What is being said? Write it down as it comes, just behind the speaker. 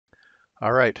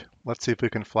All right, let's see if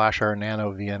we can flash our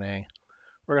NANOVNA.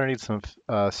 We're going to need some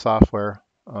software.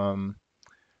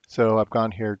 So I've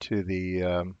gone here to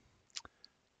the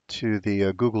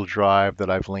Google Drive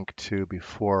that I've linked to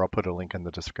before. I'll put a link in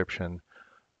the description.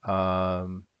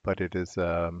 But it is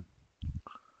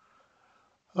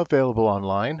available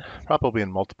online, probably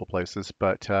in multiple places.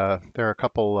 But there are a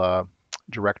couple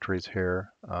directories here.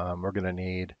 We're going to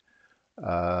need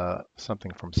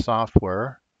something from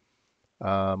software.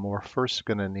 We're first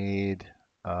going to need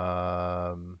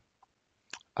um,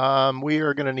 we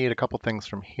are going to need a couple things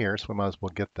from here, so we might as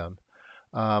well get them.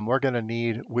 We're going to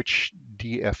need which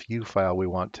DFU file we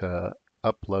want to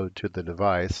upload to the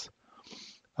device.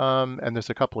 And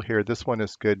there's a couple here. This one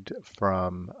is good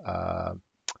from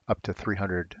up to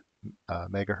 300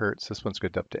 megahertz. This one's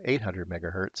good up to 800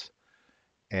 megahertz.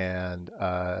 And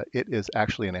it is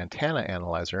actually an antenna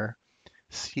analyzer.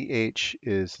 CH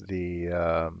is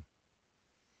the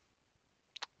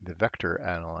vector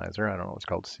analyzer. I don't know what's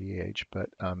called CH,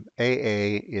 but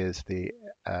AA is the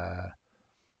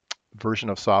version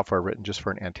of software written just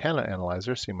for an antenna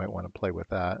analyzer, so you might want to play with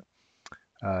that.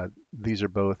 These are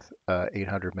both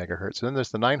 800 megahertz. And then there's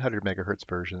the 900 megahertz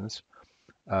versions,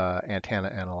 antenna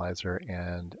analyzer,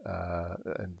 and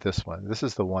this one. This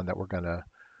is the one that we're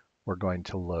going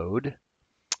to load.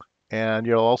 And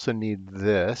you'll also need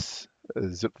this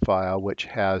zip file, which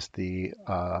has the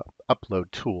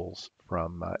upload tools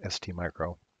from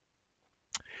STMicro.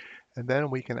 And then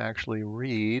we can actually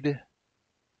read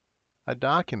a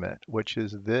document, which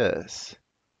is this.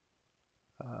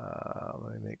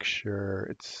 Let me make sure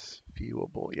it's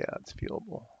viewable. Yeah, it's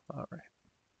viewable. All right.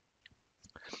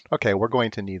 Okay, we're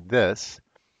going to need this,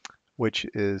 which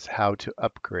is how to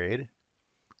upgrade.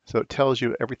 So it tells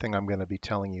you everything I'm going to be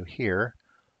telling you here.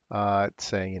 It's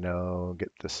saying,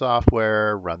 get the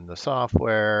software, run the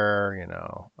software,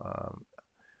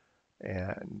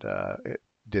 and it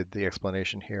did the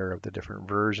explanation here of the different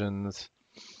versions.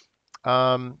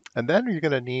 And then you're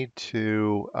going to need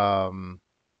to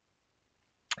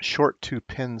short two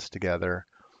pins together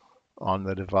on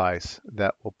the device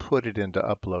that will put it into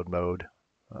upload mode.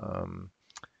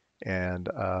 And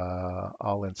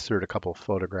I'll insert a couple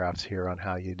photographs here on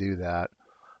how you do that.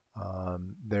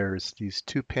 There's these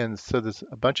two pins, so there's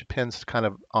a bunch of pins kind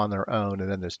of on their own, and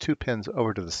then there's two pins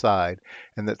over to the side,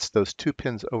 and that's those two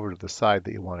pins over to the side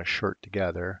that you want to short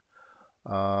together.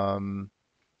 And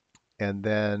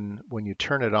then when you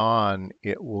turn it on,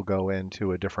 it will go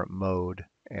into a different mode,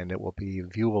 and it will be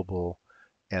viewable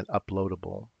and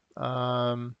uploadable.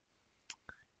 And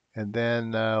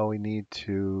then we need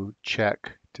to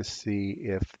check to see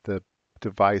if the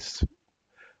device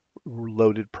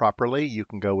loaded properly. You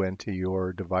can go into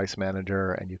your device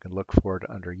manager and you can look for it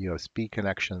under USB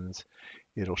connections.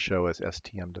 It'll show as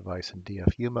STM device in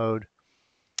DFU mode.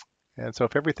 And so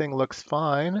if everything looks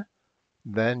fine,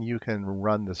 then you can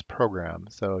run this program.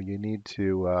 So you need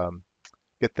to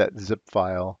get that zip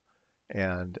file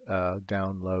and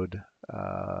download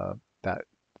that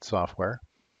software.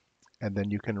 And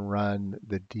then you can run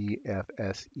the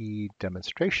DFSE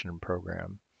demonstration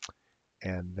program.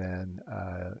 And then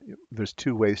there's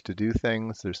two ways to do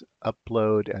things. There's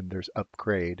upload and there's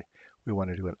upgrade. We want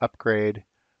to do an upgrade.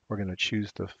 We're going to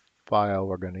choose the file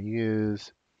we're going to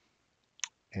use.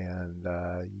 And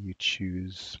you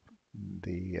choose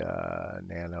the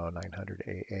Nano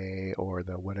 900AA or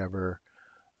the whatever,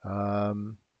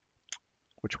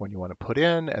 which one you want to put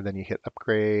in. And then you hit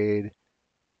upgrade.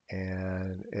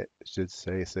 And it should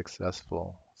say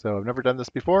successful. So I've never done this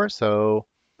before, so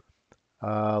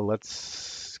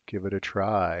let's give it a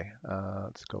try.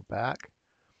 Let's go back.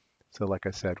 So like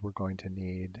I said, we're going to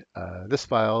need this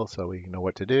file so we know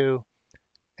what to do.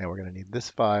 And we're going to need this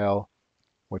file,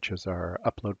 which is our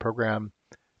upload program.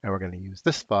 And we're going to use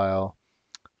this file,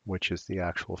 which is the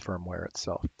actual firmware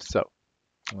itself. So,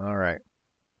 all right,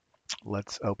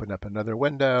 let's open up another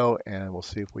window and we'll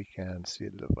see if we can see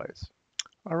the device.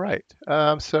 All right,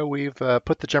 so we've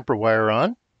put the jumper wire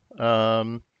on,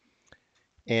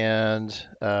 and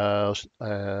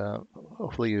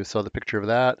hopefully you saw the picture of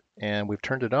that. And we've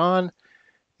turned it on,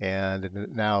 and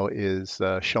it now is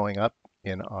showing up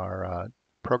in our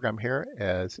program here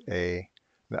as the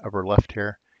upper left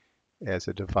here, as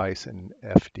a device in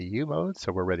FDU mode.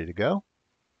 So we're ready to go.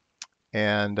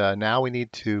 And now we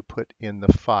need to put in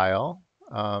the file.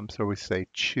 So we say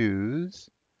choose.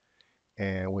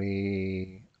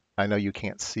 And I know you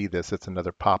can't see this, it's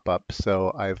another pop-up.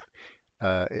 So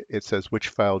it says, which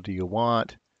file do you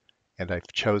want? And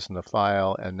I've chosen the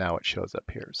file and now it shows up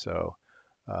here. So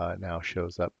now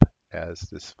shows up as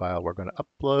this file we're going to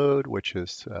upload, which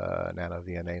is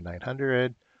NanoVNA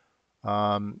 900.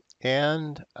 And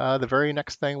the very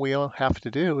next thing we'll have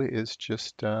to do is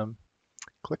just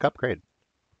click upgrade.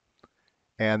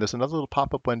 And there's another little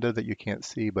pop-up window that you can't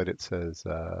see, but it says,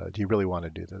 do you really want to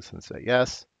do this? And say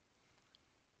yes.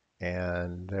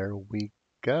 And there we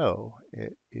go.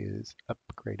 It is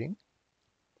upgrading.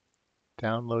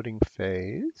 Downloading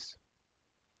phase.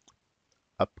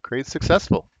 Upgrade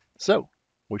successful. So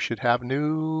we should have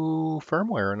new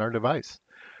firmware in our device.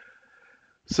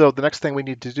 So the next thing we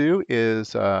need to do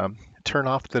is turn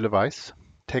off the device,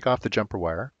 take off the jumper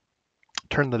wire,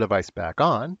 turn the device back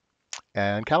on,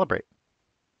 and calibrate.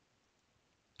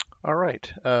 All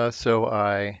right, so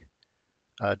I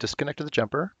disconnected the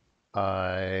jumper.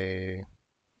 I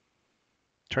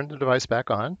turned the device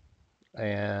back on,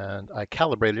 and I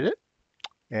calibrated it.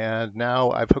 And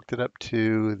now I've hooked it up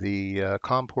to the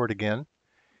COM port again.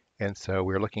 And so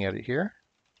we're looking at it here,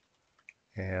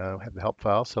 and we have the help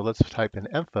file. So let's type in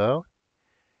info.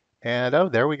 And oh,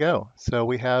 there we go. So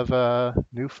we have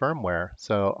new firmware.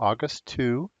 So August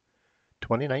 2,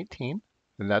 2019,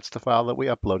 and that's the file that we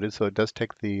uploaded. So it does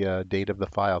take the date of the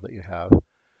file that you have.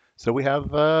 So we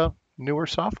have newer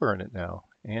software in it now,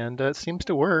 and it seems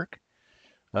to work.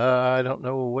 I don't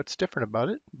know what's different about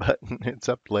it, but it's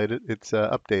updated. It's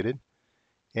updated,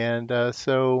 and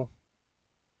so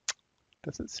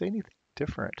does it say anything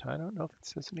different? I don't know if it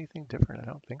says anything different. I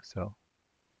don't think so.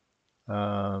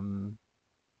 Um,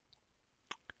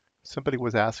 Somebody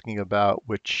was asking about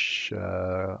which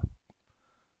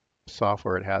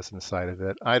software it has inside of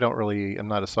it. I'm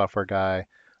not a software guy.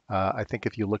 I think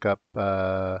if you look up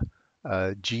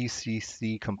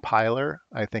GCC compiler,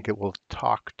 I think it will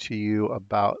talk to you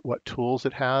about what tools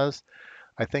it has.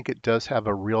 I think it does have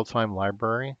a real-time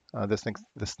library. This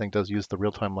thing does use the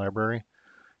real-time library,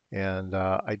 and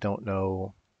I don't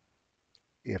know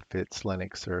if it's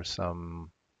Linux or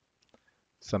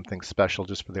something special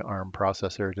just for the ARM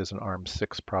processor. It is an ARM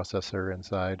 6 processor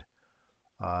inside.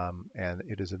 And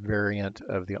it is a variant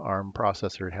of the ARM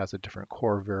processor. It has a different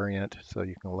core variant, so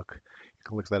you can look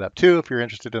that up too if you're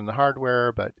interested in the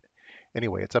hardware. But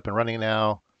anyway, it's up and running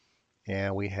now,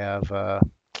 and we have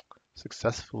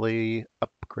successfully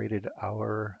upgraded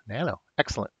our Nano.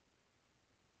 Excellent.